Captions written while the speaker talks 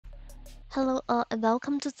Hello and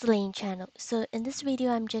welcome to the Lane channel. So in this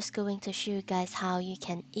video I'm just going to show you guys how you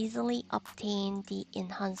can easily obtain the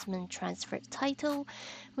enhancement transfer title,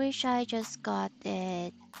 which I just got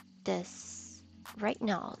it this right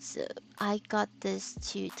now. So I got this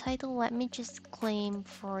to title. Let me just claim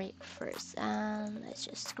for it first, and let's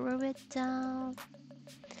just scroll it down.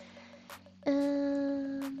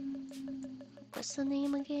 um what's the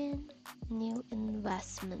name again? New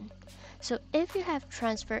investment. So if you have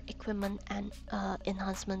transfer equipment and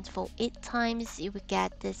enhancement for 8 times, you will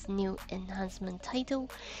get this new enhancement title.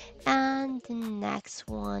 And the next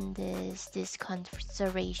one is this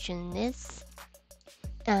conservationist,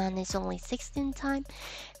 and it's only 16 time.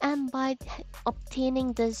 And by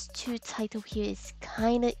obtaining this two title here is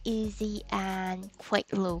kind of easy and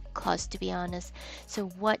quite low cost, to be honest. So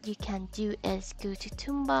what you can do is go to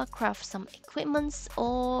Tumba, craft some equipments,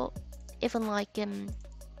 or even like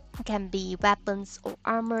can be weapons or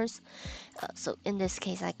armors. So in this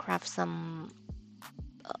case I craft some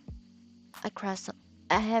uh, I craft some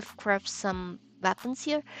I have craft some weapons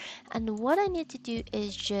here, and what I need to do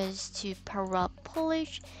is just to power up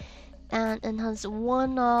polish and enhance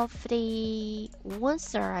one of the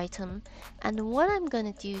 1-star item. And what I'm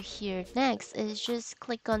gonna do here next is just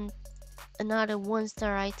click on another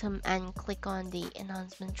 1-star item and click on the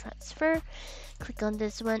enhancement transfer. Click on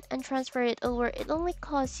this one and transfer it over. It only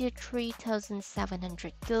costs you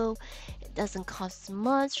 3,700 gold. It doesn't cost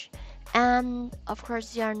much, and of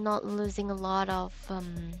course you are not losing a lot of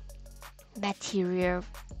material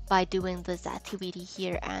by doing this activity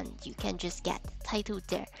here, and you can just get the title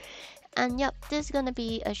there. And yep, this is gonna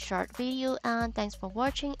be a short video, and thanks for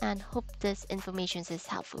watching, and hope this information is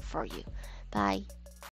helpful for you. Bye.